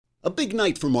A big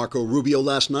night for Marco Rubio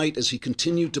last night as he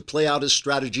continued to play out his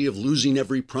strategy of losing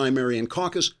every primary and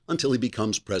caucus until he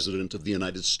becomes president of the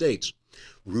United States.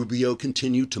 Rubio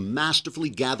continued to masterfully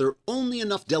gather only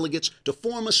enough delegates to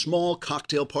form a small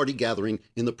cocktail party gathering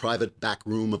in the private back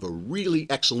room of a really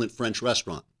excellent French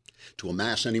restaurant. To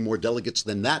amass any more delegates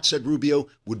than that, said Rubio,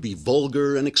 would be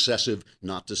vulgar and excessive,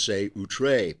 not to say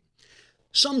outré.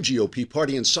 Some GOP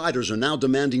party insiders are now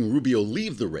demanding Rubio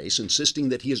leave the race, insisting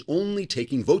that he is only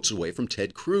taking votes away from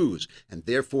Ted Cruz and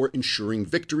therefore ensuring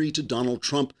victory to Donald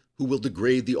Trump, who will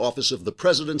degrade the office of the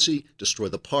presidency, destroy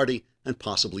the party, and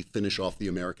possibly finish off the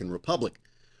American Republic.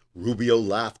 Rubio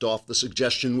laughed off the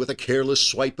suggestion with a careless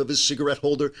swipe of his cigarette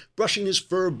holder, brushing his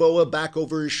fur boa back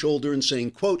over his shoulder and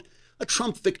saying, quote, "A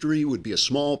Trump victory would be a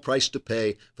small price to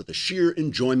pay for the sheer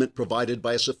enjoyment provided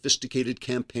by a sophisticated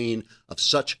campaign of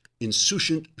such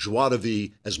insouciant joie de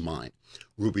vivre as mine."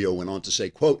 Rubio went on to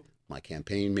say, quote, "My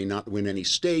campaign may not win any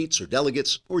states or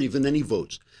delegates or even any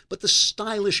votes, but the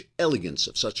stylish elegance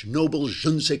of such noble je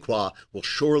ne sais quoi will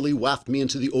surely waft me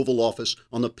into the Oval Office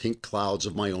on the pink clouds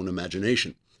of my own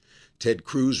imagination." Ted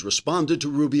Cruz responded to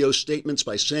Rubio's statements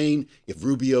by saying if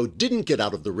Rubio didn't get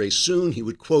out of the race soon, he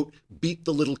would, quote, "beat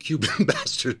the little Cuban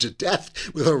bastard to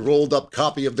death with a rolled-up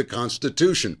copy of the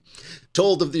Constitution."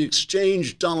 Told of the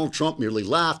exchange, Donald Trump merely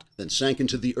laughed, then sank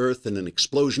into the earth in an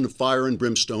explosion of fire and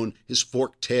brimstone, his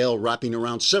forked tail wrapping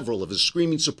around several of his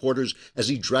screaming supporters as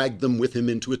he dragged them with him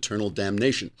into eternal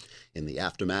damnation. In the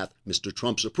aftermath, Mr.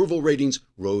 Trump's approval ratings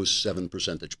rose 7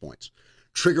 percentage points.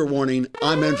 Trigger warning,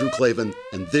 I'm Andrew Klavan,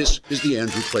 and this is The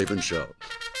Andrew Klavan Show.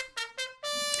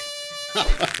 All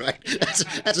right,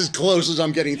 that's as close as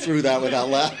I'm getting through that without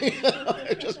laughing.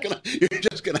 You're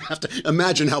just gonna have to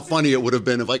imagine how funny it would have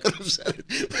been if I could have said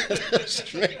it with a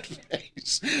straight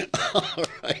face. All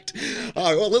right.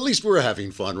 Well, at least we're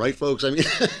having fun, right, folks? I mean,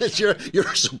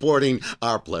 you're supporting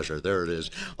our pleasure. There it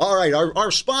is. All right,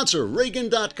 our sponsor,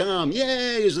 Reagan.com,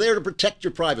 yay, is there to protect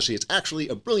your privacy. It's actually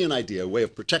a brilliant idea, a way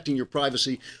of protecting your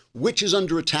privacy, which is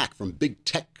under attack from big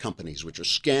tech companies, which are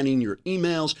scanning your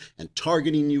emails and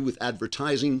targeting you with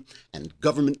advertising, and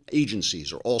government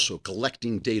agencies are also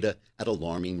collecting data at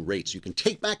alarming rates. You can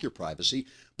take back your privacy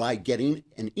by getting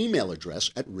an email address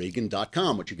at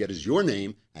Reagan.com. What you get is your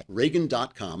name at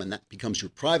Reagan.com, and that becomes your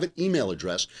private email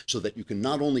address so that you can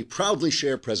not only proudly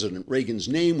share President Reagan's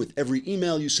name with every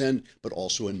email you send, but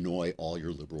also annoy all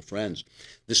your liberal friends.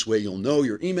 This way you'll know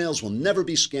your emails will never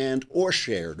be scanned or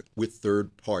shared with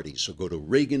third parties. So go to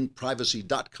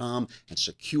ReaganPrivacy.com and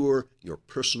secure your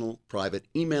personal private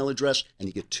email address, and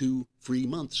you get 2 free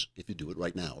months if you do it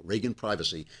right now.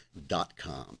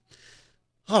 ReaganPrivacy.com.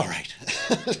 All right.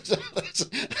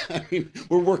 I mean,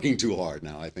 we're working too hard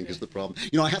now, I think, is the problem.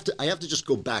 You know, I have to just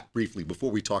go back briefly before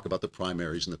we talk about the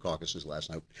primaries and the caucuses last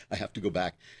night. I have to go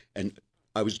back, and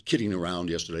I was kidding around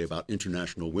yesterday about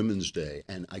International Women's Day,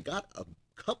 and I got a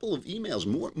couple of emails,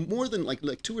 more than like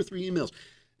 2 or 3 emails,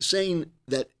 saying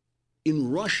that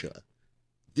in Russia,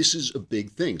 this is a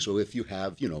big thing. So if you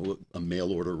have, you know, a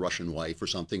mail order Russian wife or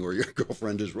something, or your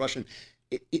girlfriend is Russian,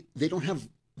 they don't have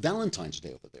Valentine's Day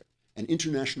over there. And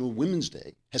International Women's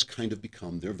Day has kind of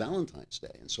become their Valentine's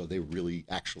Day. And so they really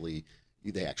actually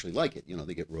like it. You know,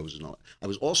 they get roses and all that. I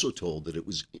was also told that it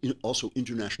was also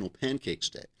International Pancakes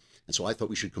Day. And so I thought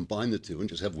we should combine the two and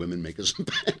just have women make us some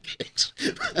pancakes.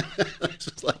 It's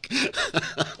just like,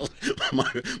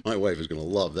 my wife is going to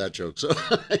love that joke. So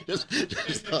I just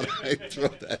thought I'd throw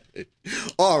that in.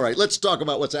 All right, let's talk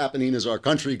about what's happening as our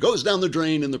country goes down the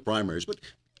drain in the primaries. But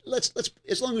let's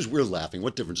as long as we're laughing,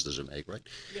 what difference does it make, right?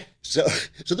 Yeah.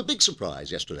 So the big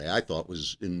surprise yesterday, I thought,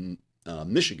 was in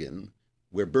Michigan,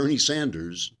 where Bernie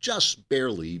Sanders just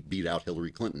barely beat out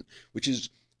Hillary Clinton, which is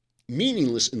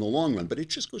meaningless in the long run, but it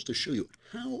just goes to show you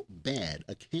how bad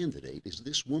a candidate is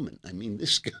this woman. I mean,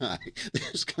 this guy,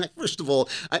 first of all,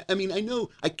 I mean, I know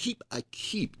I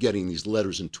keep getting these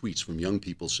letters and tweets from young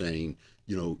people saying,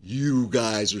 you know, you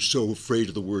guys are so afraid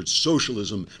of the word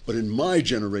socialism, but in my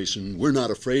generation, we're not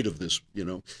afraid of this, you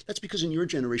know. That's because in your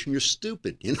generation, you're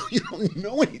stupid, you know, you don't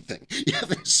know anything. You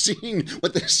haven't seen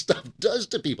what this stuff does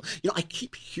to people. You know, I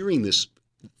keep hearing this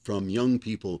from young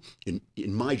people. In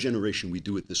my generation, we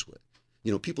do it this way.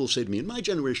 You know, people say to me, in my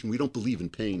generation, we don't believe in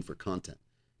paying for content.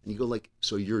 And you go like,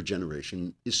 so your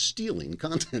generation is stealing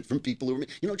content from people who are,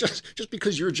 you know, just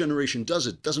because your generation does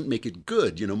it doesn't make it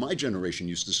good. You know, my generation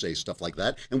used to say stuff like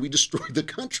that and we destroyed the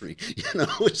country. You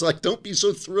know, it's like, don't be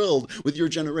so thrilled with your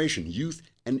generation. Youth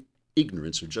and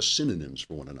ignorance are just synonyms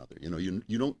for one another. You know,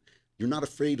 you're not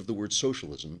afraid of the word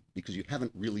socialism because you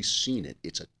haven't really seen it.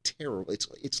 It's a terrible,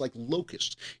 it's like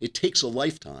locusts. It takes a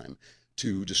lifetime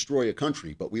to destroy a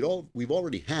country, but we've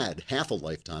already had half a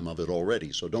lifetime of it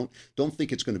already. So don't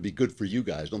think it's going to be good for you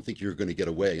guys. Don't think you're going to get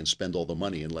away and spend all the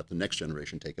money and let the next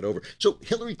generation take it over. So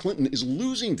Hillary Clinton is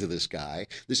losing to this guy,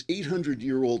 this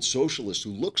 800-year-old socialist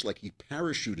who looks like he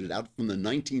parachuted out from the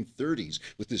 1930s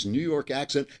with this New York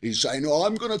accent. He's saying, "Oh,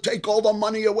 I'm going to take all the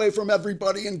money away from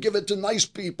everybody and give it to nice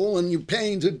people, and you're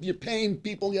paying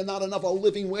people you're not enough a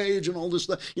living wage and all this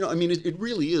stuff." I mean, it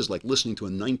really is like listening to a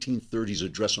 1930s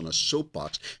address on a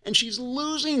soapbox, and she's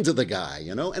losing to the guy,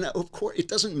 And of course, it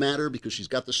doesn't matter because she's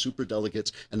got the super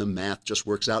delegates and the math just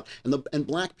works out, and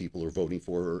black people are voting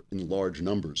for her in large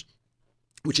numbers,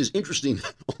 which is interesting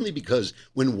only because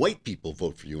when white people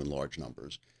vote for you in large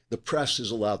numbers, the press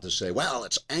is allowed to say, well,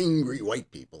 it's angry white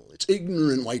people, it's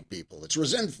ignorant white people, it's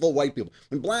resentful white people.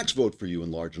 When blacks vote for you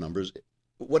in large numbers,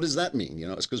 what does that mean?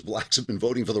 It's because blacks have been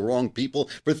voting for the wrong people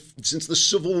since the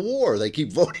Civil War. They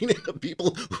keep voting in the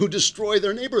people who destroy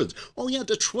their neighborhoods. Oh, yeah,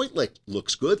 Detroit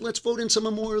looks good. Let's vote in some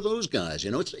more of those guys.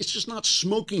 It's just not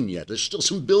smoking yet. There's still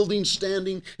some buildings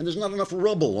standing, and there's not enough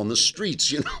rubble on the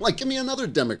streets. Like, give me another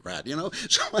Democrat,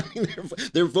 So, I mean,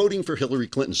 they're voting for Hillary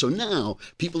Clinton. So now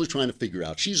people are trying to figure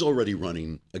out, she's already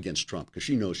running against Trump because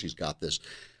she knows she's got this.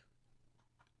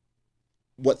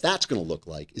 What that's going to look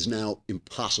like is now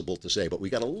impossible to say, but we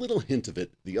got a little hint of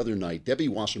it the other night. Debbie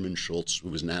Wasserman Schultz,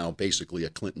 who is now basically a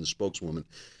Clinton spokeswoman,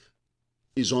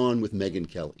 is on with Megyn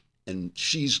Kelly, and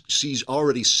she's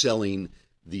already selling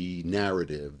the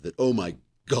narrative that, oh my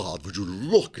God, would you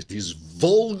look at these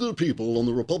vulgar people on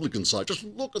the Republican side? Just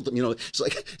look at them.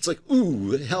 It's like,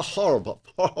 ooh, how horrible,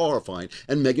 horrifying.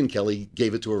 And Megyn Kelly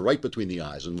gave it to her right between the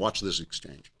eyes. And watch this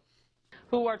exchange.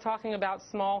 Who are talking about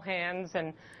small hands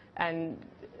and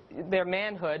their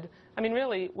manhood. I mean,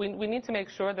 really, we need to make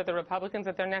sure that the Republicans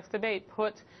at their next debate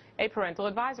put a parental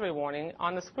advisory warning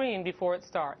on the screen before it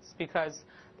starts, because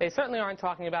they certainly aren't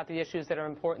talking about the issues that are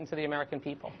important to the American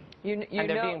people. And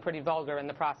they're being pretty vulgar in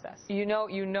the process. You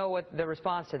know what the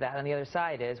response to that on the other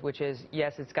side is, which is,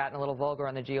 yes, it's gotten a little vulgar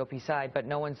on the GOP side, but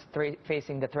no one's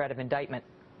facing the threat of indictment.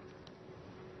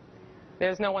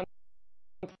 There's no one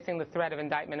facing the threat of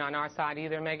indictment on our side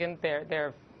either, Megyn.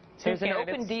 There's an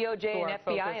open DOJ and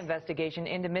FBI investigation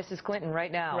into Mrs. Clinton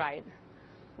right now. Right.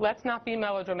 Let's not be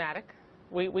melodramatic.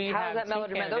 How is that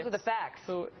melodramatic? Those are the facts.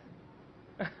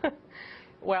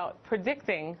 Well,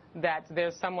 predicting that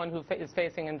there's someone who is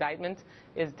facing indictment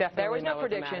is definitely There was no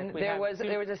melodramatic. prediction.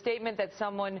 There was a statement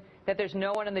that there's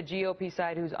no one on the GOP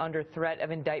side who's under threat of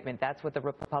indictment. That's what the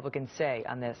Republicans say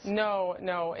on this.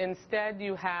 No. Instead,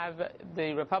 you have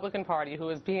the Republican Party, who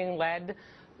is being led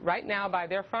right now by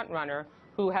their front runner,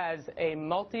 who has a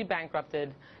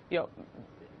multi-bankrupted,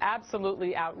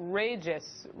 absolutely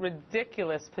outrageous,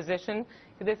 ridiculous position.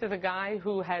 This is a guy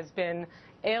who has been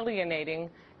alienating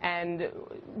and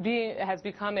has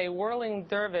become a whirling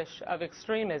dervish of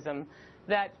extremism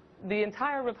that the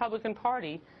entire Republican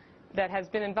Party that has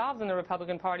been involved in the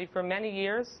Republican Party for many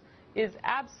years is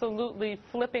absolutely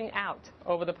flipping out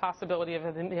over the possibility of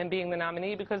him being the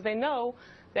nominee, because they know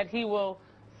that he will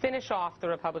finish off the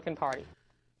Republican Party.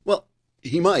 Well,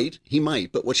 he might,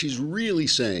 but what she's really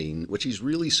saying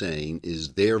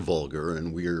is they're vulgar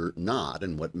and we're not.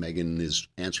 And what Megyn is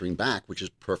answering back, which is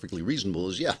perfectly reasonable,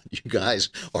 is, yeah, you guys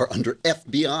are under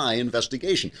FBI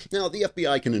investigation. Now, the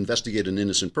FBI can investigate an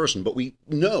innocent person, but we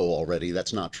know already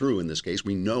that's not true in this case.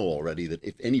 We know already that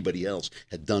if anybody else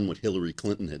had done what Hillary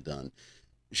Clinton had done,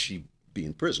 she'd be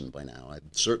in prison by now.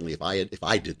 Certainly, if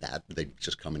I did that, they'd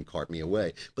just come and cart me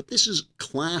away. But this is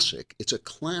classic. It's a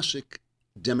classic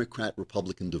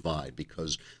Democrat-Republican divide,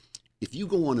 because if you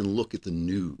go on and look at the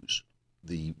news,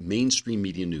 the mainstream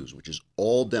media news, which is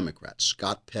all Democrats,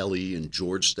 Scott Pelley and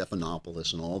George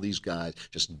Stephanopoulos and all these guys,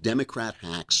 just Democrat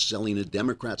hacks selling a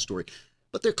Democrat story,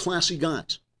 but they're classy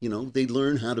guys. They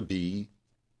learn how to be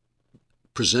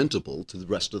presentable to the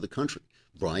rest of the country.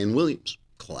 Brian Williams,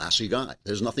 classy guy.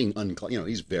 There's nothing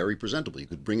he's very presentable. You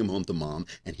could bring him home to mom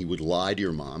and he would lie to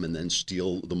your mom and then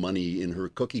steal the money in her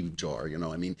cookie jar.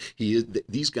 I mean,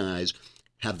 these guys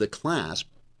have the class,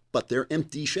 but they're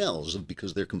empty shells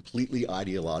because they're completely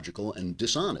ideological and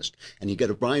dishonest. And you get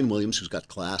a Brian Williams who's got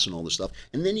class and all this stuff.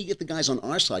 And then you get the guys on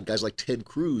our side, guys like Ted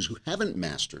Cruz, who haven't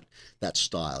mastered that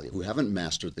style, who haven't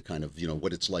mastered the kind of,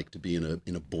 what it's like to be in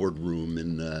a boardroom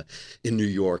in New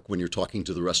York when you're talking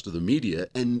to the rest of the media.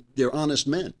 And they're honest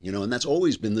men, and that's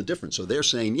always been the difference. So they're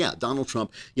saying, yeah, Donald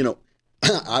Trump,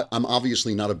 I'm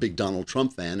obviously not a big Donald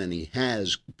Trump fan, and he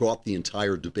has brought the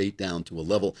entire debate down to a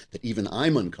level that even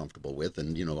I'm uncomfortable with,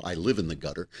 and, I live in the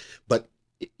gutter. But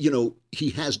he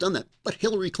has done that. But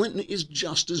Hillary Clinton is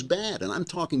just as bad. And I'm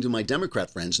talking to my Democrat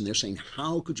friends, and they're saying,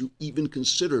 how could you even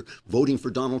consider voting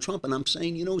for Donald Trump? And I'm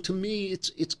saying, to me,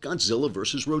 it's Godzilla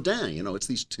versus Rodin. It's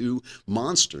these two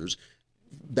monsters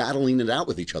battling it out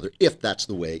with each other, if that's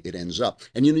the way it ends up.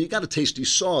 And, you got a taste. You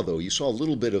saw a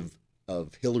little bit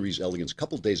of Hillary's elegance. A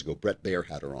couple of days ago, Bret Baier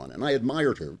had her on. And I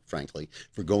admired her, frankly,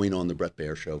 for going on the Bret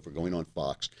Baier show, for going on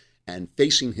Fox, and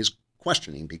facing his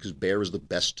questioning, because Baier is the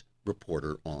best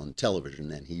reporter on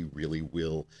television, and he really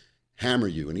will hammer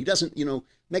you. And he doesn't,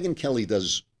 Megyn Kelly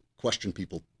does question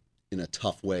people in a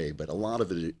tough way, but a lot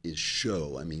of it is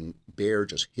show. I mean, Baier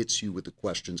just hits you with the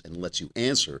questions and lets you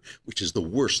answer, which is the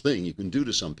worst thing you can do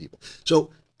to some people.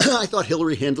 So I thought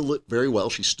Hillary handled it very well.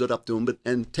 She stood up to him,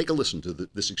 and take a listen to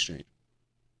this exchange.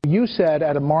 You said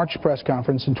at a March press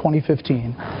conference in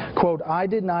 2015, quote, I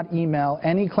did not email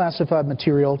any classified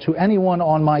material to anyone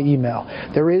on my email.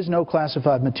 There is no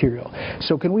classified material.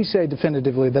 So can we say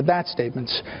definitively that that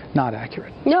statement's not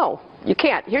accurate? No, you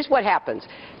can't. Here's what happens.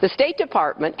 The State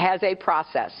Department has a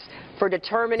process for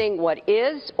determining what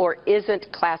is or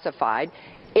isn't classified.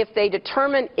 If they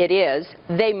determine it is,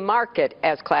 they mark it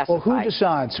as classified. Well, who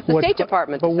decides? The State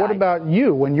Department decides. But what about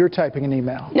you when you're typing an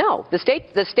email? No, the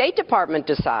State Department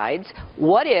decides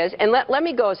what is, and let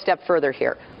me go a step further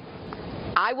here.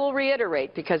 I will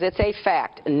reiterate, because it's a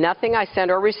fact, nothing I sent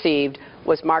or received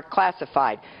was marked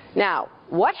classified. Now,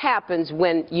 what happens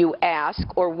when you ask,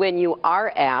 or when you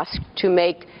are asked to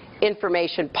make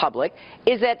information public,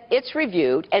 is that it's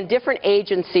reviewed and different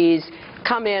agencies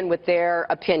come in with their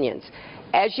opinions.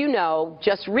 As you know,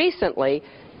 just recently,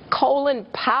 Colin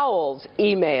Powell's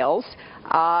emails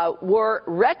were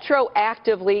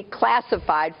retroactively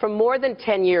classified from more than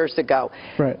 10 years ago.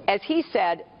 Right. As he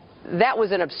said, that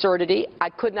was an absurdity. I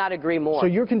could not agree more. So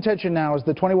your contention now is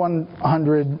the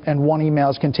 2,101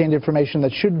 emails contained information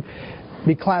that should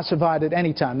be classified at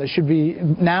any time. That should be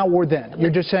now or then.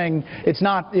 You're just saying it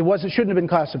shouldn't have been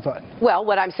classified. Well,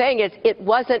 what I'm saying is it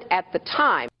wasn't at the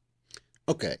time.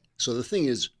 Okay, so the thing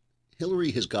is,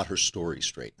 Hillary has got her story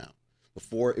straight now.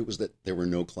 Before, it was that there were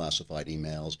no classified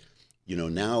emails,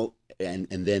 now, and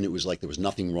then it was like there was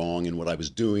nothing wrong in what I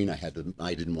was doing. I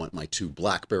didn't want my 2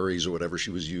 Blackberries or whatever she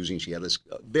was using. She had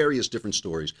various different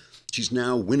stories. She's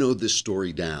now winnowed this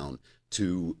story down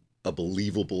to a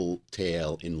believable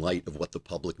tale in light of what the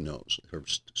public knows. Her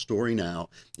story now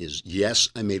is, yes,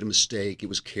 I made a mistake. It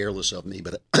was careless of me,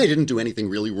 but I didn't do anything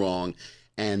really wrong.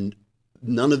 And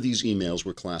none of these emails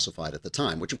were classified at the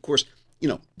time, which, of course,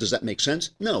 does that make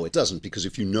sense? No, it doesn't, because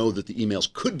if you know that the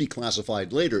emails could be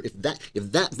classified later, if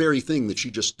that very thing that she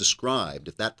just described,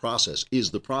 if that process is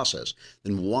the process,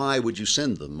 then why would you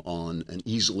send them on an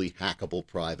easily hackable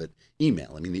private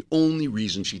email? I mean, the only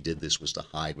reason she did this was to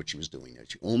hide what she was doing.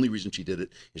 The only reason she did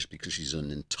it is because she's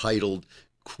an entitled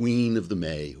queen of the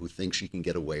May who thinks she can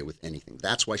get away with anything.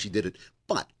 That's why she did it.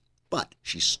 But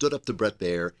she stood up to Bret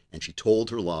Baier, and she told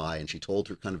her lie, and she told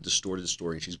her kind of distorted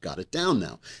story, and she's got it down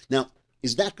now. Now,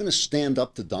 is that going to stand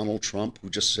up to Donald Trump, who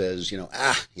just says, you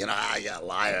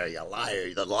liar,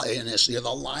 you're the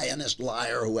lioness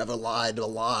liar, whoever lied to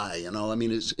lie, I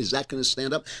mean, is that going to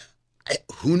stand up?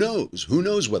 Who knows? Who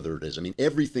knows whether it is? I mean,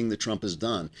 everything that Trump has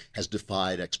done has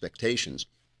defied expectations.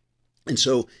 And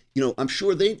so, I'm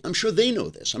sure they know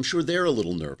this. I'm sure they're a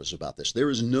little nervous about this.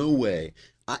 There is no way,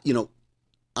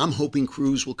 I'm hoping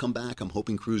Cruz will come back. I'm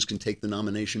hoping Cruz can take the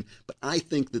nomination. But I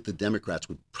think that the Democrats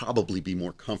would probably be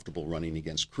more comfortable running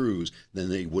against Cruz than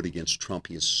they would against Trump.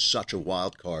 He is such a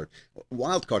wild card.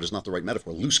 Wild card is not the right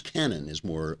metaphor. Loose cannon is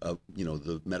more,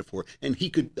 the metaphor. And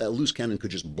loose cannon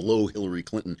could just blow Hillary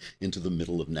Clinton into the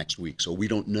middle of next week. So we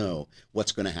don't know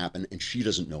what's going to happen, and she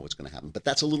doesn't know what's going to happen. But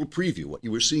that's a little preview. What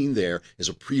you were seeing there is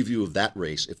a preview of that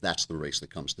race, if that's the race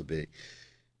that comes to be.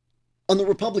 On the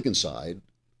Republican side,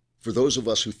 for those of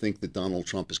us who think that Donald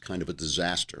Trump is kind of a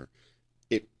disaster,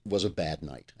 it was a bad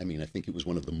night. I mean, I think it was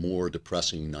one of the more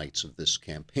depressing nights of this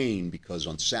campaign, because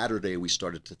on Saturday we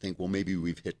started to think, well, maybe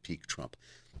we've hit peak Trump.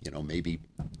 Maybe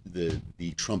the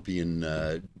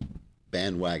Trumpian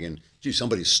bandwagon. Gee,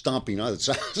 somebody's stomping on it.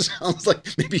 Sounds like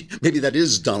maybe that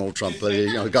is Donald Trump,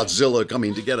 Godzilla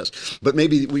coming to get us. But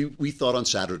maybe we thought on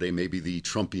Saturday maybe the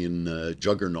Trumpian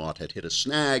juggernaut had hit a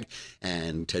snag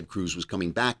and Ted Cruz was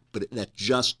coming back. But that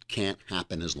just can't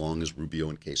happen as long as Rubio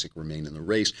and Kasich remain in the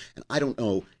race. And I don't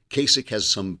know, Kasich has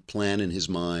some plan in his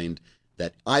mind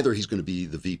that either he's going to be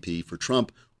the VP for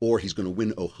Trump or he's going to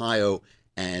win Ohio,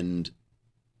 and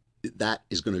that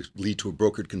is going to lead to a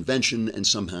brokered convention, and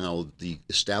somehow the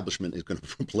establishment is going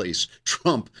to replace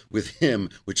Trump with him,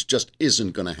 which just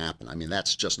isn't going to happen. I mean,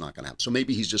 that's just not going to happen. So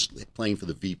maybe he's just playing for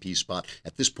the VP spot.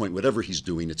 At this point, whatever he's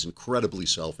doing, it's incredibly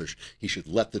selfish. He should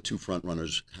let the two front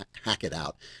runners hack it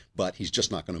out, but he's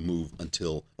just not going to move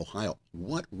until Ohio.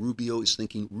 What Rubio is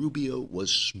thinking, Rubio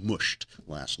was smushed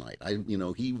last night.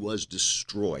 He was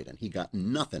destroyed, and he got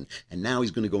nothing. And now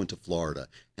he's going to go into Florida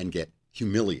and get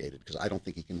humiliated, because I don't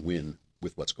think he can win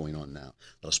with what's going on now.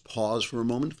 Let us pause for a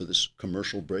moment for this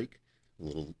commercial break. A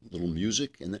little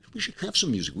music, and then we should have some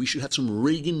music. We should have some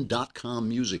Reagan.com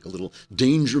music, a little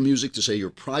danger music to say your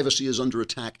privacy is under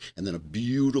attack, and then a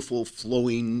beautiful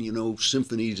flowing,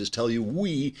 symphony to tell you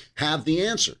we have the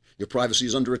answer. Your privacy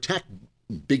is under attack.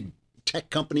 Big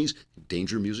tech companies,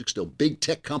 danger music still, big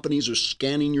tech companies are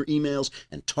scanning your emails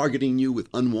and targeting you with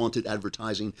unwanted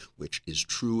advertising, which is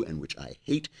true and which I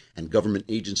hate. And government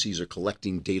agencies are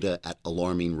collecting data at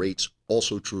alarming rates,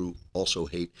 also true, also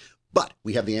hate. But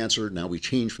we have the answer. Now we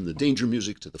change from the danger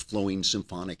music to the flowing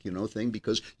symphonic, thing,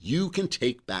 because you can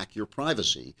take back your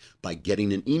privacy by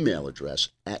getting an email address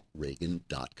at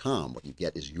Reagan.com. What you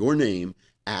get is your name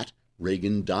at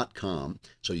Reagan.com,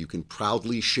 so you can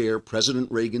proudly share President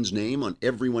Reagan's name on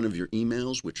every one of your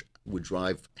emails, which would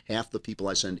drive half the people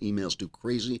I send emails to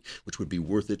crazy, which would be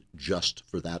worth it just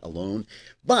for that alone.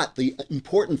 But the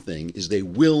important thing is they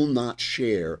will not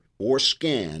share or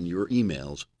scan your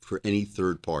emails for any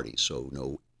third party. So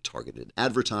no targeted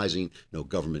advertising, no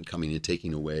government coming and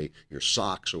taking away your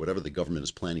socks or whatever the government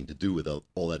is planning to do with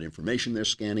all that information they're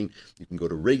scanning. You can go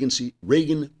to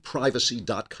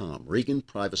ReaganPrivacy.com,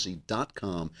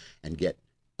 ReaganPrivacy.com, and get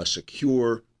a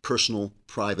secure, personal,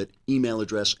 private email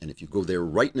address. And if you go there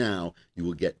right now, you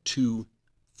will get 2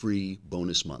 free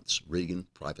bonus months,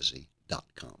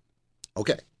 ReaganPrivacy.com.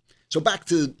 Okay, so back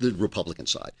to the Republican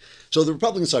side. So the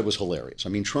Republican side was hilarious. I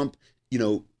mean, Trump,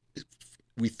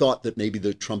 we thought that maybe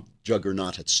the Trump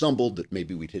juggernaut had stumbled, that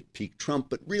maybe we'd hit peak Trump,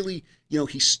 but really,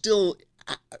 he's still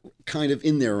kind of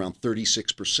in there around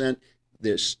 36%.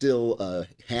 There's still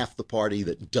half the party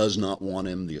that does not want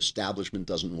him. The establishment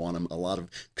doesn't want him. A lot of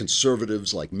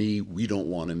conservatives like me, we don't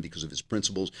want him because of his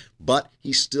principles, but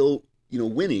he's still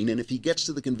winning. And if he gets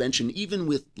to the convention, even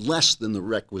with less than the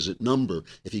requisite number,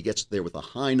 if he gets there with a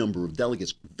high number of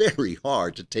delegates, very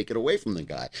hard to take it away from the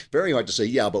guy. Very hard to say,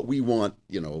 yeah, but we want,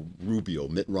 Rubio,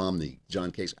 Mitt Romney,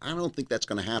 John Kasich. I don't think that's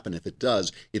going to happen. If it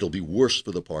does, it'll be worse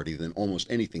for the party than almost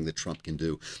anything that Trump can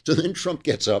do. So then Trump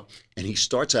gets up and he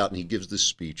starts out and he gives this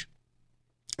speech.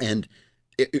 And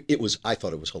I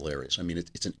thought it was hilarious. I mean,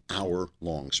 it's an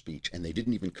hour-long speech, and they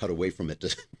didn't even cut away from it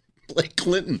to like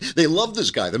Clinton. They love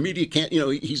this guy. The media can't,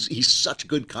 he's such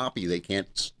good copy. They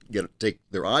can't take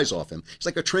their eyes off him. It's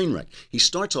like a train wreck. He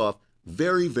starts off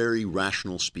very, very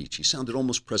rational speech. He sounded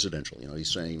almost presidential.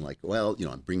 He's saying like, well,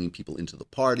 I'm bringing people into the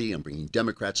party. I'm bringing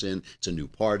Democrats in. It's a new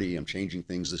party. I'm changing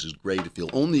things. This is great. If you'll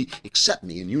only accept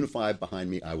me and unify behind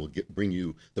me, I will bring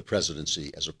you the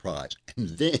presidency as a prize. And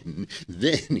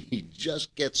then he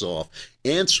just gets off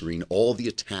answering all the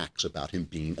attacks about him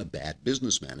being a bad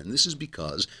businessman. And this is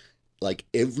because, like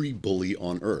every bully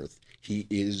on earth, he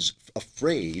is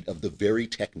afraid of the very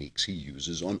techniques he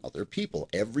uses on other people.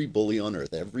 Every bully on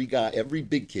earth, every guy, every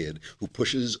big kid who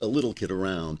pushes a little kid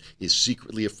around is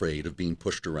secretly afraid of being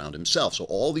pushed around himself. So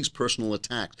all these personal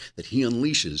attacks that he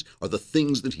unleashes are the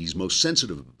things that he's most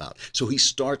sensitive about. So he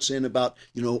starts in about,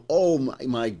 oh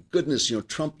my goodness,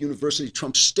 Trump University,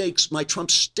 Trump steaks, my Trump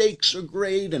steaks are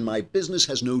great, and my business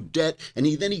has no debt. And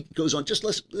then he goes on,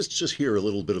 let's just hear a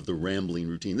little bit of the rambling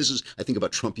routine. This is, I think,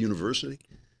 about Trump University.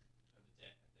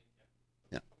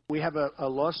 We have a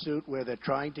lawsuit where they're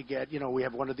trying to get, we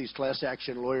have one of these class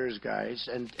action lawyers guys,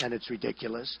 and it's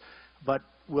ridiculous, but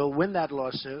we'll win that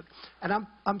lawsuit. And I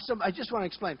just want to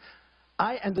explain.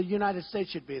 And the United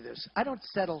States should be this. I don't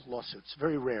settle lawsuits,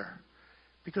 very rare,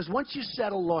 because once you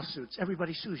settle lawsuits,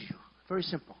 everybody sues you. Very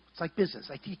simple. It's like business.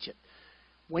 I teach it.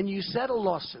 When you settle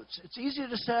lawsuits, it's easier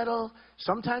to settle.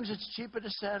 Sometimes it's cheaper to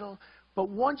settle. But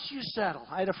once you settle,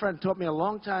 I had a friend who taught me a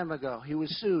long time ago. He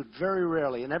was sued very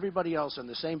rarely, and everybody else in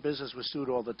the same business was sued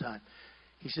all the time.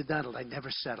 He said, Donald, I never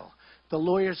settle. The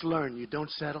lawyers learn you don't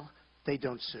settle, they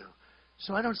don't sue.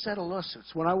 So I don't settle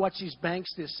lawsuits. When I watch these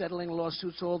banks, they're settling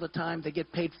lawsuits all the time. They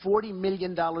get paid $40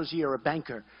 million a year, a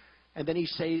banker, and then he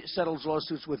settles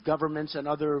lawsuits with governments and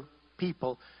other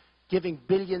people, giving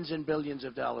billions and billions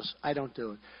of dollars. I don't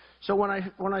do it. So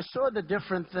when I saw the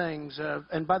different things,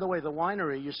 and by the way, the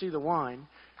winery, you see the wine,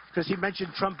 because he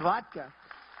mentioned Trump vodka.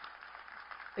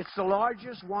 It's the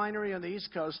largest winery on the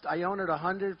East Coast. I own it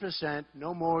 100%,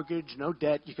 no mortgage, no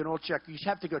debt. You can all check. You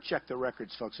have to go check the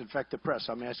records, folks. In fact, the press,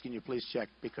 I'm asking you, please check,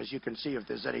 because you can see if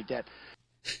there's any debt.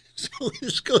 So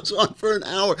this goes on for an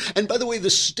hour. And by the way, the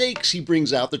steaks he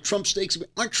brings out, the Trump steaks,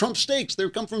 aren't Trump steaks. They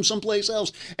come from someplace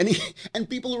else. And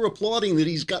people are applauding that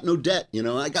he's got no debt. You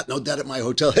know, I got no debt at my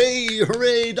hotel. Hey,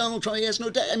 hooray, Donald Trump, he has no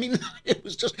debt. I mean, it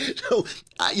was just so,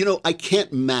 I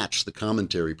can't match the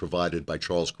commentary provided by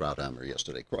Charles Krauthammer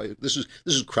yesterday. This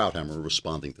is Krauthammer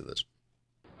responding to this.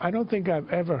 I don't think I've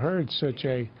ever heard such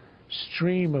a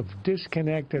stream of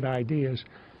disconnected ideas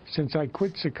since I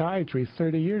quit psychiatry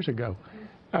 30 years ago.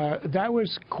 That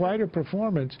was quite a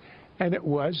performance, and it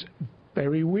was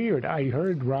very weird. I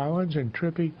heard Rollins and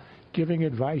Trippi giving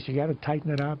advice. You got to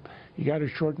tighten it up. You got to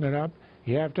shorten it up.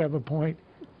 You have to have a point.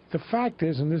 The fact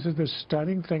is, and this is the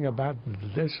stunning thing about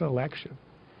this election,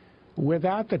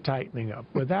 without the tightening up,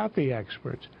 without the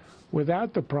experts,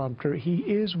 without the prompter, he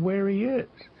is where he is.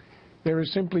 There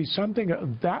is simply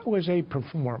something, that was a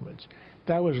performance.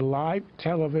 That was live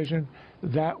television.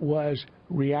 That was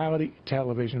reality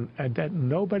television, and that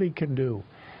nobody can do.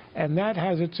 And that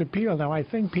has its appeal. Now, I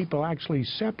think people actually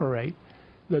separate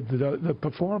the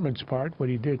performance part, what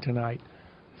he did tonight,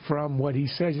 from what he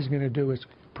says he's going to do as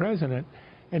president,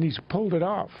 and he's pulled it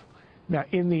off. Now,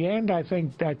 in the end, I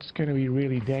think that's going to be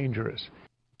really dangerous.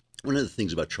 One of the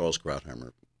things about Charles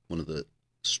Krauthammer, one of the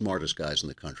smartest guys in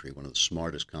the country, one of the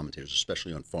smartest commentators,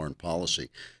 especially on foreign policy.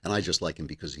 And I just like him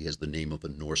because he has the name of a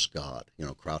Norse god. You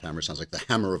know, Krauthammer sounds like the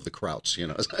hammer of the Krauts. You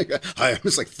know,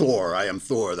 it's like Thor. I am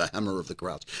Thor, the hammer of the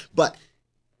Krauts. But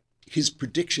his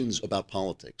predictions about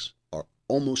politics are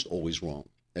almost always wrong,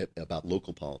 about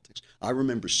local politics. I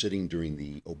remember sitting during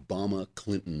the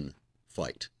Obama-Clinton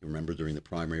fight. You remember during the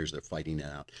primaries, they're fighting it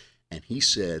out. And he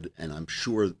said, and I'm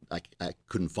sure I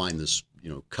couldn't find this,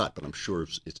 cut, but I'm sure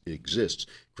it exists.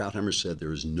 Krauthammer said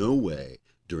there is no way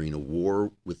during a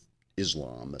war with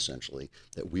Islam, essentially,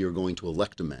 that we are going to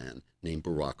elect a man named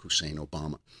Barack Hussein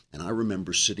Obama. And I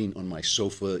remember sitting on my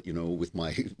sofa, with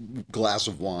my glass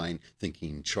of wine,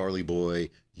 thinking, Charlie boy,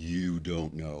 you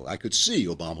don't know. I could see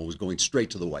Obama was going straight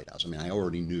to the White House. I mean, I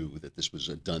already knew that this was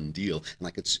a done deal, and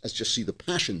I could just see the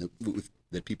passion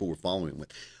that people were following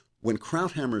with. When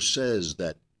Krauthammer says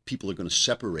that people are going to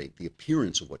separate the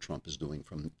appearance of what Trump is doing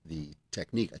from the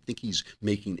technique, I think he's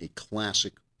making a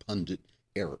classic pundit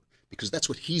error, because that's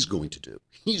what he's going to do.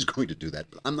 He's going to do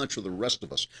that. But I'm not sure the rest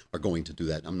of us are going to do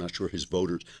that. I'm not sure his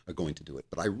voters are going to do it.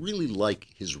 But I really like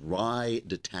his wry,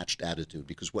 detached attitude,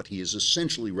 because what he is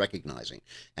essentially recognizing,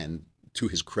 and to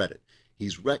his credit,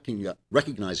 he's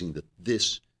recognizing that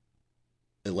this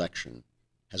election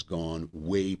has gone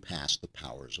way past the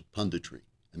powers of punditry.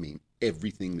 I mean,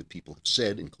 everything that people have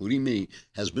said, including me,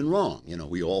 has been wrong.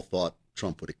 We all thought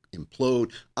Trump would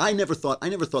implode. I never thought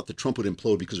that Trump would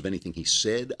implode because of anything he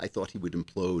said. I thought he would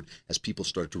implode as people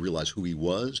started to realize who he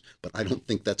was, but I don't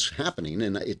think that's happening,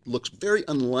 and it looks very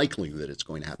unlikely that it's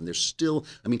going to happen. There's still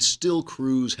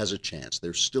Cruz has a chance.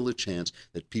 There's still a chance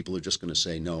that people are just going to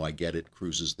say, no, I get it,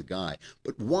 Cruz is the guy.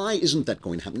 But why isn't that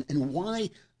going to happen? And why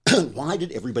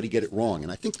did everybody get it wrong?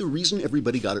 And I think the reason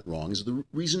everybody got it wrong is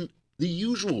the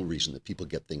usual reason that people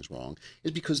get things wrong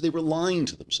is because they were lying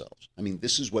to themselves. I mean,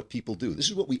 this is what people do. This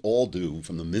is what we all do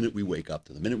from the minute we wake up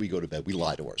to the minute we go to bed. We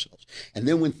lie to ourselves. And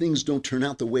then when things don't turn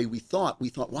out the way we thought,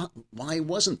 why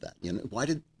wasn't that?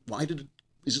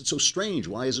 Is it so strange?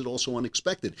 Why is it all so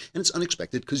unexpected? And it's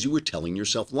unexpected because you were telling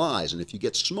yourself lies. And if you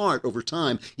get smart over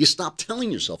time, you stop telling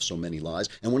yourself so many lies.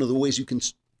 And one of the ways you can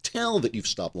tell that you've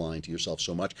stopped lying to yourself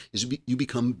so much is you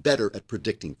become better at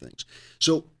predicting things.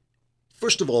 So,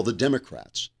 first of all, the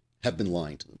Democrats have been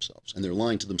lying to themselves, and they're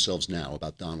lying to themselves now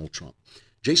about Donald Trump.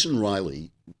 Jason Riley,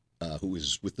 who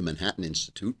is with the Manhattan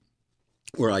Institute,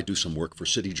 where I do some work for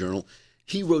City Journal,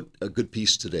 he wrote a good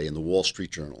piece today in the Wall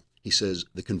Street Journal. He says,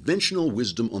 the conventional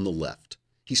wisdom on the left,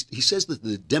 he says that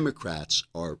the Democrats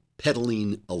are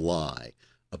peddling a lie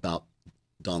about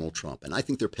Donald Trump. And I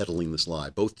think they're peddling this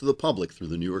lie, both to the public through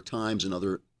the New York Times and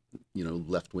other,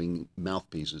 left-wing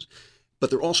mouthpieces, but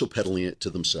they're also peddling it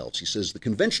to themselves. He says the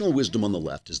conventional wisdom on the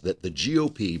left is that the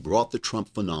GOP brought the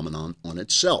Trump phenomenon on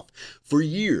itself. For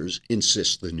years,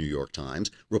 insists the New York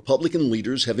Times, Republican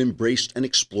leaders have embraced and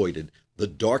exploited the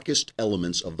darkest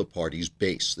elements of the party's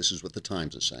base. This is what the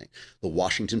Times is saying. The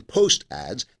Washington Post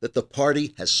adds that the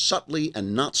party has subtly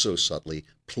and not so subtly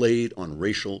played on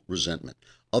racial resentment.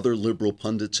 Other liberal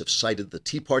pundits have cited the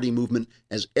Tea Party movement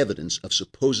as evidence of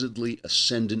supposedly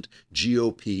ascendant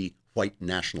GOP white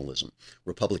nationalism.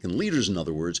 Republican leaders, in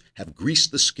other words, have greased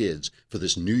the skids for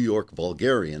this New York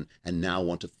vulgarian and now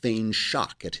want to feign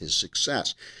shock at his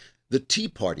success. The Tea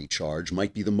Party charge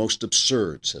might be the most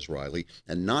absurd, says Riley,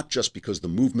 and not just because the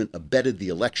movement abetted the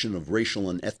election of racial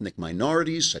and ethnic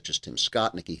minorities, such as Tim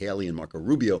Scott, Nikki Haley, and Marco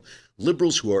Rubio.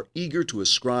 Liberals who are eager to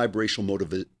ascribe racial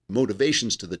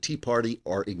motivations to the Tea Party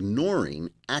are ignoring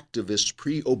activists'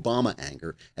 pre-Obama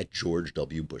anger at George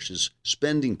W. Bush's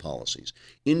spending policies.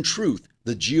 In truth,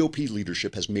 the GOP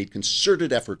leadership has made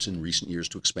concerted efforts in recent years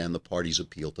to expand the party's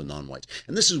appeal to non-whites.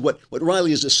 And this is what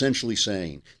Riley is essentially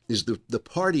saying, is the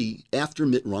party, after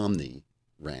Mitt Romney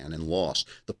ran and lost,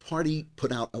 the party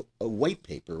put out a white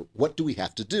paper, what do we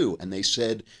have to do? And they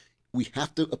said, we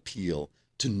have to appeal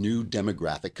to new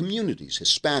demographic communities: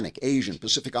 Hispanic, Asian,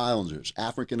 Pacific Islanders,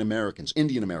 African Americans,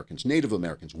 Indian Americans, Native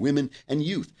Americans, women, and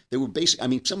youth. They were basically, I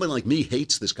mean, someone like me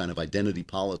hates this kind of identity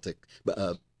politics,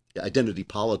 but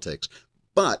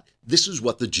this is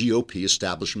what the GOP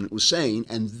establishment was saying,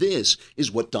 and this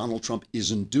is what Donald Trump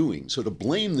isn't doing. So to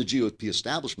blame the GOP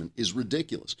establishment is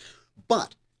ridiculous.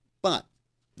 But the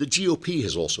GOP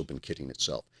has also been kidding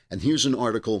itself. And here's an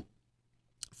article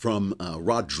from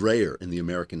Rod Dreher in the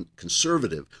American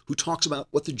Conservative, who talks about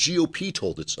what the GOP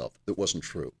told itself that wasn't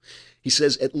true. He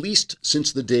says, at least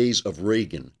since the days of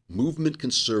Reagan, movement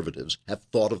conservatives have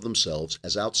thought of themselves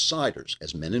as outsiders,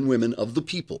 as men and women of the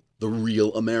people, the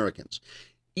real Americans.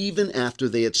 Even after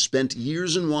they had spent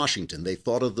years in Washington, they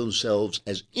thought of themselves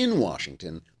as in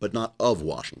Washington, but not of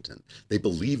Washington. They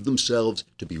believed themselves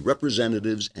to be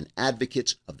representatives and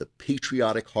advocates of the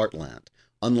patriotic heartland.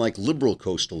 Unlike liberal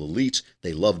coastal elites,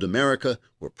 they loved America,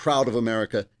 were proud of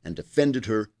America, and defended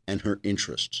her and her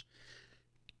interests.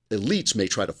 Elites may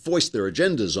try to foist their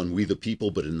agendas on we the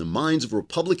people, but in the minds of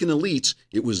Republican elites,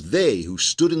 it was they who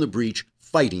stood in the breach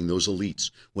fighting those elites.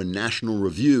 When National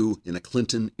Review, in a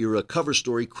Clinton-era cover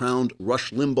story, crowned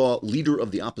Rush Limbaugh leader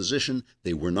of the opposition,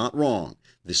 they were not wrong.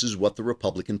 This is what the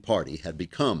Republican Party had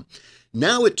become.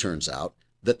 Now it turns out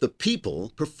that the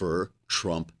people prefer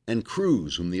Trump and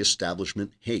Cruz, whom the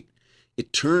establishment hate.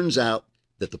 It turns out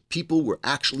that the people were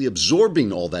actually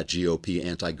absorbing all that GOP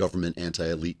anti-government,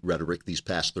 anti-elite rhetoric these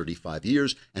past 35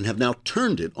 years and have now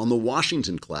turned it on the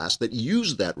Washington class that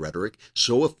used that rhetoric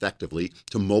so effectively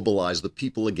to mobilize the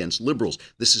people against liberals.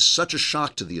 This is such a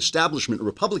shock to the establishment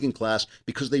Republican class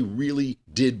because they really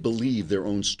did believe their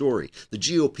own story. The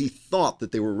GOP thought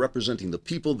that they were representing the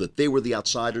people, that they were the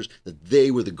outsiders, that they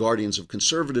were the guardians of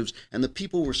conservatives, and the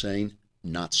people were saying,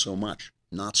 not so much,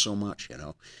 not so much, you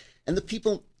know. And the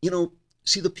people,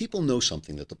 see, the people know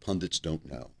something that the pundits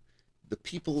don't know. The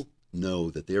people know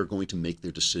that they are going to make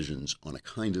their decisions on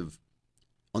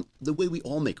the way we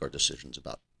all make our decisions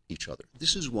about each other.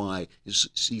 This is why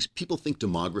people think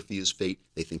demography is fate,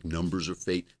 they think numbers are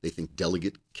fate, they think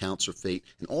delegate counts are fate,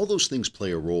 and all those things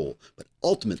play a role. But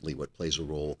ultimately what plays a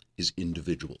role is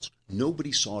individuals.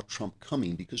 Nobody saw Trump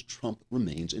coming because Trump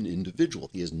remains an individual.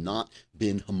 He has not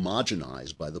been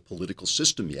homogenized by the political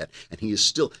system yet, and he is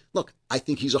still, look, I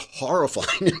think he's a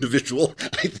horrifying individual.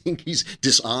 I think he's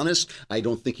dishonest. I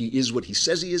don't think he is what he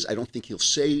says he is. I don't think he'll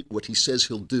say what he says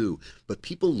he'll do. But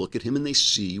people look at him and they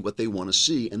see what they want to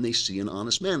see, and they see an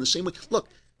honest man. The same way, look,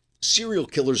 serial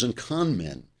killers and con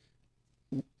men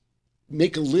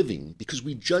make a living because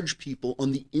we judge people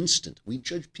on the instant. We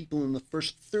judge people in the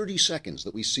first 30 seconds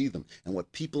that we see them. And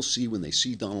what people see when they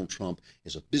see Donald Trump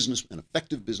is an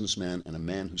effective businessman and a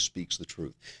man who speaks the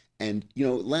truth. And,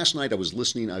 last night I was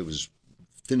listening, I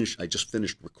just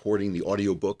finished recording the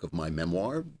audiobook of my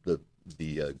memoir, the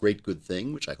Great Good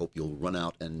Thing, which I hope you'll run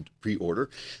out and pre-order.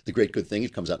 The Great Good Thing,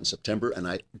 it comes out in September, and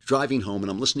I'm driving home and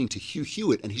I'm listening to Hugh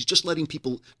Hewitt, and he's just letting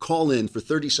people call in for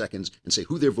 30 seconds and say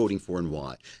who they're voting for and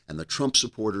why. And the Trump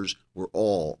supporters were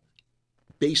all,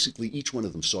 basically each one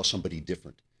of them saw somebody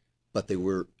different, but they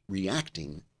were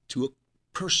reacting to a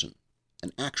person,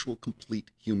 an actual complete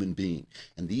human being.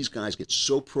 And these guys get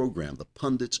so programmed, the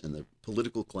pundits and the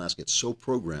political class get so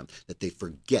programmed that they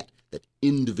forget that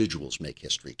individuals make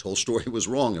history. Tolstoy was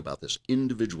wrong about this.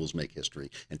 Individuals make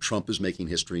history, and Trump is making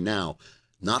history now.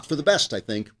 Not for the best, I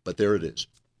think, but there it is.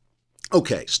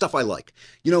 Okay, stuff I like.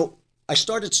 I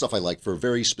started Stuff I Like for a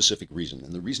very specific reason,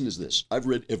 and the reason is this. I've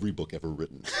read every book ever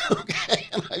written, okay?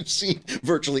 And I've seen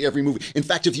virtually every movie. In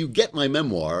fact, if you get my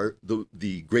memoir,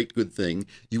 The Great Good Thing,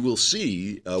 you will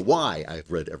see why I've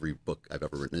read every book I've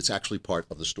ever written. It's actually part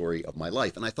of the story of my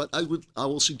life. And I thought I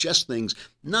will suggest things,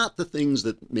 not the things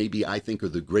that maybe I think are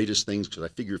the greatest things, because I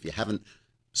figure if you haven't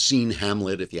seen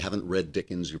Hamlet, if you haven't read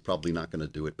Dickens, you're probably not going to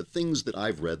do it, but things that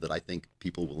I've read that I think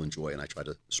people will enjoy, and I try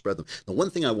to spread them. The one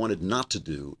thing I wanted not to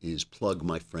do is plug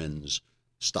my friend's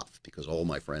stuff, because all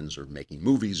my friends are making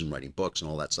movies and writing books and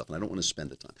all that stuff, and I don't want to spend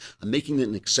the time. I'm making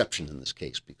an exception in this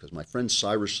case because my friend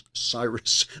Cyrus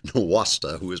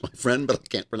Nowasta, who is my friend, but I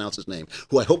can't pronounce his name,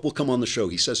 who I hope will come on the show.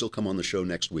 He says he'll come on the show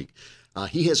next week.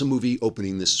 He has a movie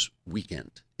opening this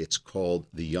weekend. It's called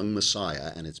The Young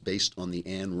Messiah, and it's based on the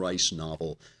Anne Rice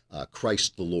novel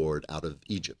Christ the Lord out of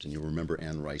Egypt. And you'll remember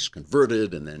Anne Rice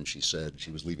converted, and then she said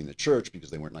she was leaving the church because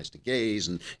they weren't nice to gays.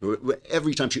 And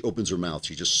every time she opens her mouth,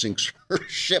 she just sinks her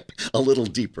ship a little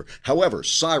deeper. However,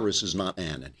 Cyrus is not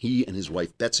Anne, and he and his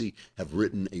wife Betsy have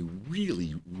written a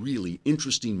really, really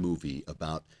interesting movie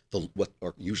about what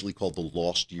are usually called the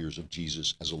lost years of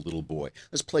Jesus as a little boy.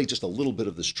 Let's play just a little bit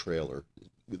of this trailer.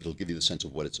 It'll give you the sense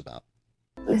of what it's about.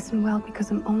 Listen well, because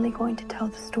I'm only going to tell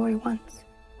the story once.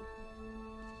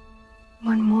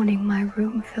 One morning, my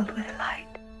room filled with light,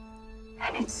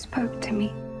 and it spoke to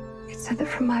me. It said that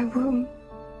from my womb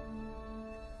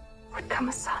would come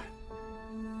a son.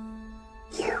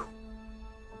 You,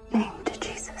 named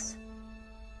Jesus.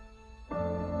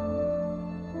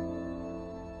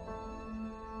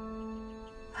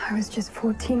 I was just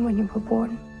 14 when you were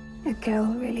born. A girl,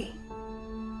 really.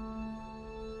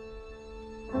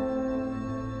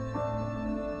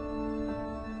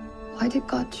 Why did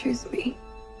God choose me?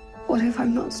 What if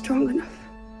I'm not strong enough?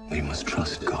 We must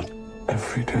trust God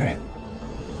every day.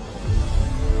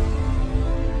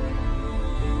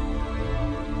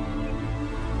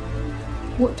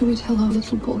 What do we tell our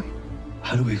little boy?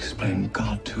 How do we explain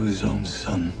God to his own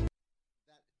son?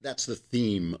 That's the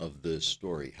theme of the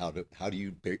story. How do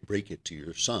you break it to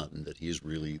your son that he is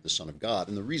really the Son of God?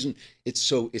 And the reason it's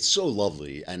so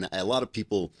lovely, and a lot of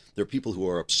people, there are people who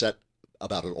are upset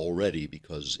about it already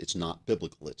because it's not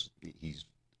biblical.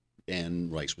 Anne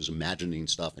Rice was imagining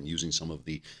stuff and using some of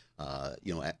the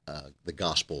the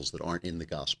Gospels that aren't in the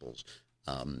Gospels.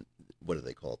 What do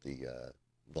they call it?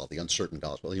 The uncertain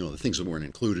gospel, the things that weren't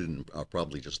included and are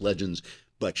probably just legends,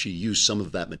 but she used some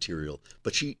of that material.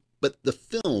 But the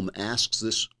film asks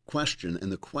this question,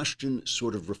 and the question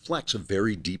sort of reflects a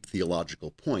very deep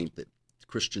theological point that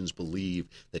Christians believe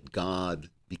that God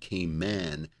became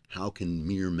man. How can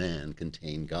mere man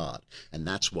contain God? And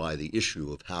that's why the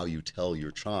issue of how you tell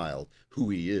your child who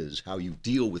he is, how you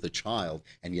deal with a child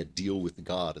and yet deal with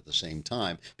God at the same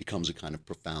time, becomes a kind of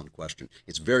profound question.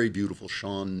 It's very beautiful.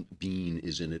 Sean Bean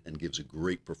is in it and gives a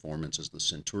great performance as the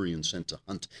centurion sent to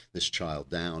hunt this child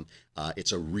down. I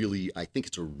think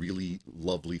it's a really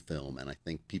lovely film, and I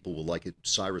think people will like it.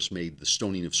 Cyrus made The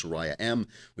Stoning of Sariah M.,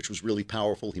 which was really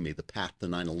powerful. He made The Path to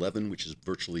 9/11, which has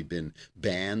virtually been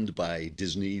banned by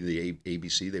Disney, the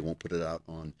ABC. They won't put it out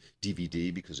on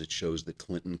DVD because it shows that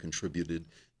Clinton contributed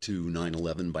to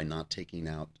 9/11 by not taking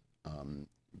out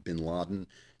bin Laden.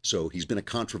 So he's been a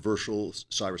controversial.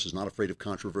 Cyrus is not afraid of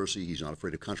controversy. He's not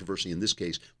afraid of controversy in this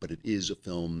case, but it is a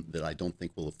film that I don't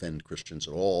think will offend Christians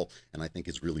at all, and I think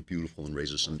it's really beautiful and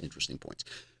raises some interesting points.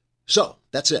 So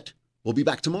that's it. We'll be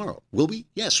back tomorrow. Will we?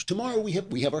 Yes, tomorrow we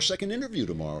have our second interview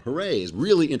tomorrow. Hooray. It's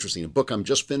really interesting. A book I'm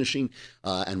just finishing,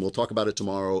 and we'll talk about it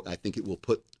tomorrow. I think it will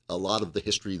put a lot of the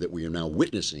history that we are now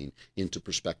witnessing into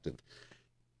perspective.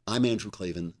 I'm Andrew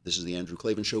Klavan. This is The Andrew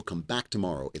Klavan Show. Come back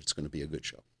tomorrow. It's going to be a good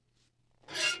show.